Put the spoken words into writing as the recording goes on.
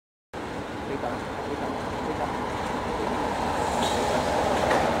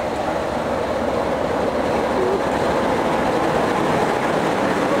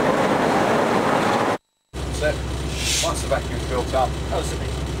Once the vacuum's built up, it's a bit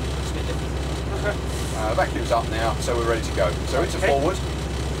different. vacuum's up now, so we're ready to go. So into forward,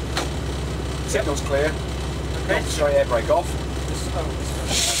 signal's clear, knock the straight air brake off,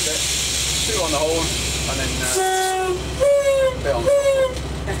 that's it, 2 on the horn, and then bit on the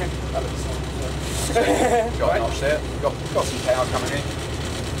got a notch there, got some power coming in.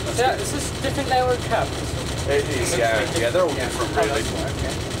 Is this different layer of cab? It is, yeah, they're all different really.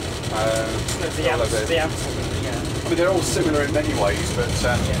 The amps, yeah. I mean, they're all similar in many ways, but they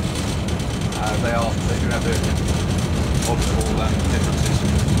do have their multiple differences.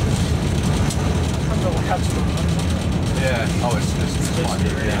 Yeah, it's quite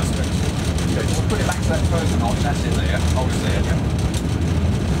good, yeah. Okay, just put it back to that first notch, that's it there, hold it there.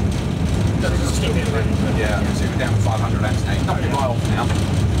 Yeah, so we're down to 500 amps now. Knock it right off now.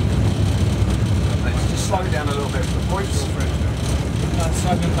 Let's just slow it down a little bit for the points.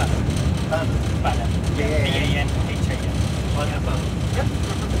 Slow it back. Back there. Yeah. Yep. A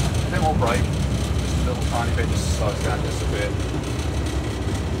bit more brake, just a little tiny bit, just slow it down just a bit.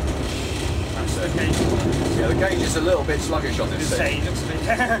 That's it. Okay. Yeah, the gauge is a little bit sluggish on this thing. It looks a bit.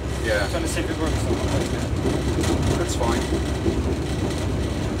 Yeah. Trying to see if it works. That's fine.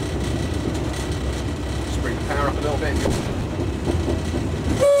 Just bring the power up a little bit.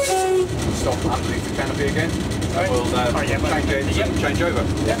 Stop underneath the canopy again. Right. We'll change over.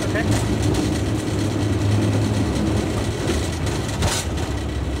 Yeah, okay.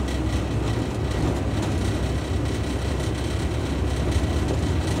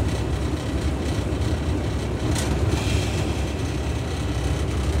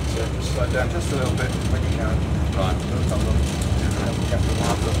 Slow down just a little bit when you can. Right.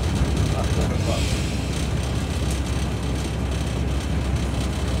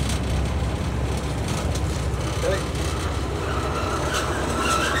 Okay.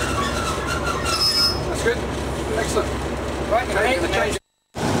 That's good. Excellent. Right, okay, going to change it.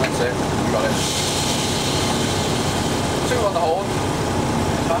 That's it. You got it. 2 on the horn.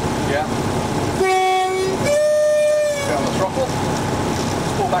 Yeah. Bit on the throttle.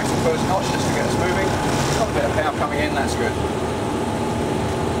 Pull back to the first notch just to get us moving. Got a bit of power coming in, that's good.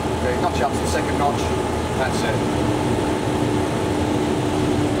 Okay, notch up to the second notch, that's it.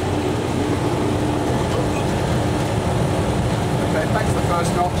 Okay, back to the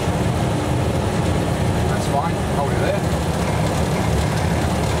first notch. That's fine, hold it there.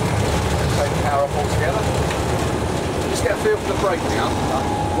 Take the power off altogether. Just get a feel for the brake now.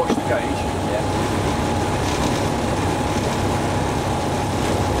 Watch the gauge. Yeah.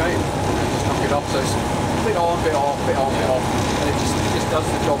 Okay, just knock it off, so it's bit on, bit off, bit on, bit off, and it just does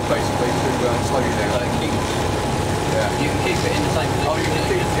the job basically to slow you down. You can keep it in the same position. Oh, you can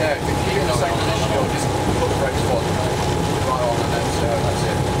keep it in the same position, you'll just put the brakes on, right on, and that's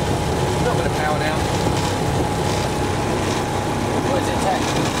it. A little bit of power now. What is it, 10?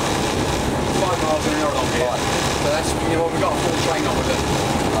 5 miles an hour on here. So that's, we've got a full train on with a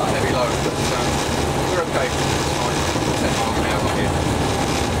heavy load, but we're okay. It's fine. 10 miles an hour on here.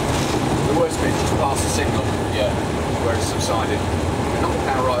 The worst bit is just past the signal, where it's subsided. Knock the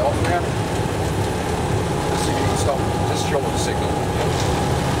power right off now. Let's see if you can stop just short of the signal.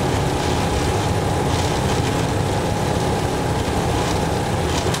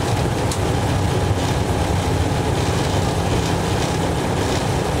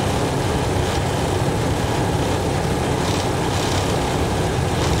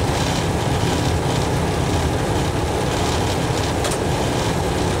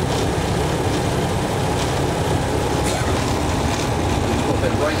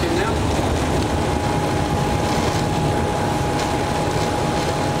 Braking now.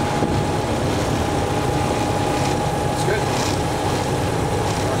 That's good.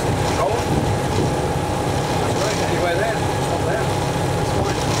 Nice and control. That's great. Anywhere there. Stop there. That's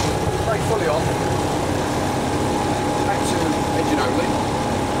fine. Brake fully on. Back to engine only.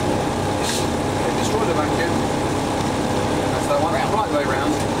 Okay, destroy the vacuum. That's that one. Right the way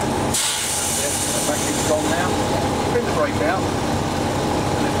round. That's it. The vacuum's gone now. Pin the brake out.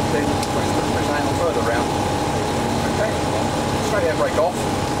 Then push the handle further round. Okay, straight air brake off.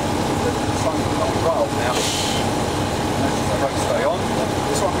 This one can knock right off now. The brake stay on.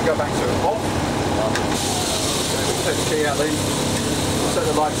 This one can go back to off. Take the key out then. Set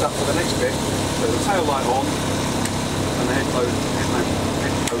the lights up for the next bit. So the tail light on and the head load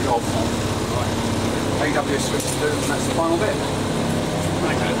off. Right. AW switch to do, and that's the final bit.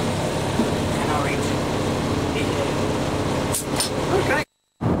 Okay.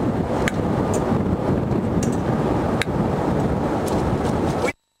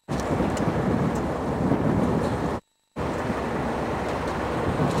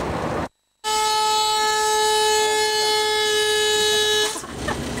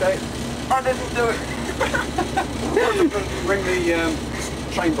 Okay, I didn't do it. Bring the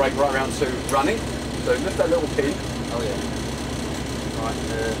train brake right around to running. So lift that little pin. Oh yeah.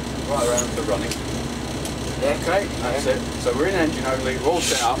 Right around to running. Yeah. Okay, that's it. So we're in engine only, we're all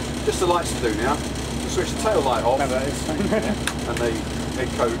set up. Just the lights to do now. We'll switch the tail light off No, that is fine. and the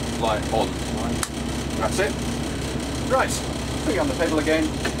mid-coat light on. That's it. Right, put it on the pedal again.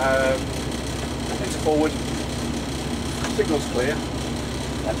 Into forward. Signal's clear.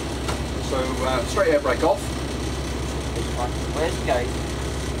 Yep. So straight air brake off. Where's the gauge?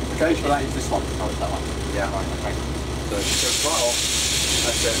 The gauge for that is this one. Oh, it's that one. Yeah. Right, okay. So it goes right off.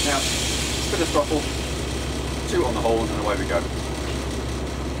 That's it. Now, spin the throttle, 2 on the horn, and away we go.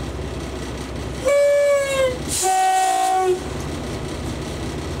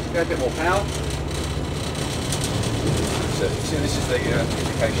 Get a bit more power. So, see, this is the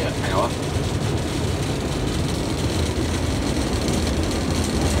indication of power.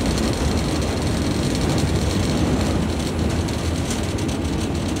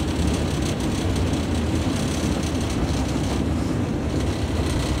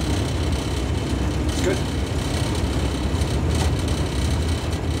 It's good.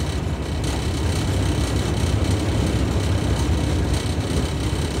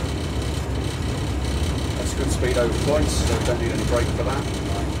 That's good speed over points, so we don't need any brake for that.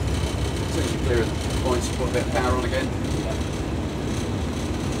 As soon as you clear the points, put a bit of power on again.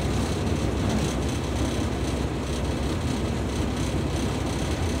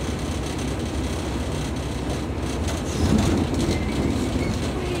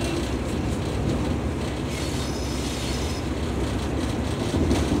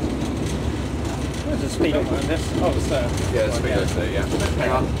 Where's the speed on this? Oh, it's there. Yeah, the speedo's there, yeah.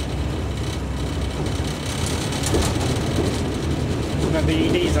 Hang on. No, the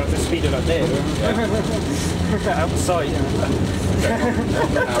EDs are the speed like there. Outside.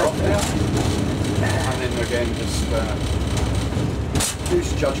 Power off now. And then again, just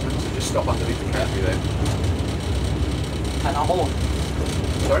use judgment to just stop underneath the canopy there. Can I horn?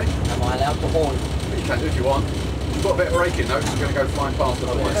 Sorry? Am I allowed to horn? You can do if you want. You've got a bit of braking though, because you're going to go flying past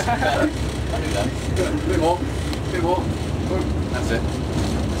otherwise. I do that. A bit more. A bit more. Boom. That's it.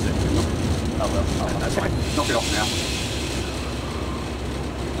 That's it. Oh well. That's fine. Knock it off now.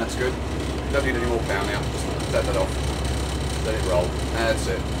 That's good. You don't need any more power now. Just let that off. Let it roll. That's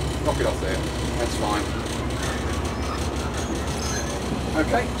it. Knock it off there. That's fine.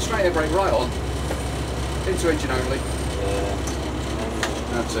 Okay, straight air brake right on. Into engine only.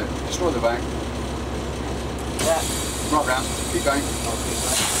 That's it. Destroy the back. Yeah. Right round. Keep going. I'll keep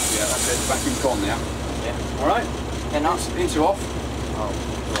that. Yeah, that's it. The vacuum's gone now. Yeah. Alright? And up. Into off. Oh,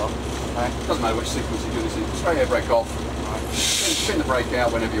 well. Okay. Doesn't matter which sequence you do this in. Straight air brake off. Spin the brake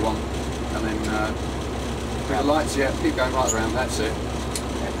out whenever you want. And then with the lights, yeah, keep going right around. That's it.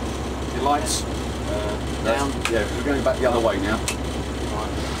 Your lights. Down. Yeah, we're going back the other way now.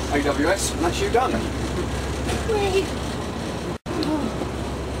 AWS, and that's you done.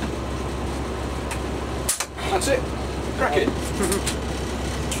 That's it. Crack it.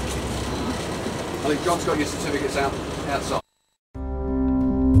 I think John's got your certificates outside.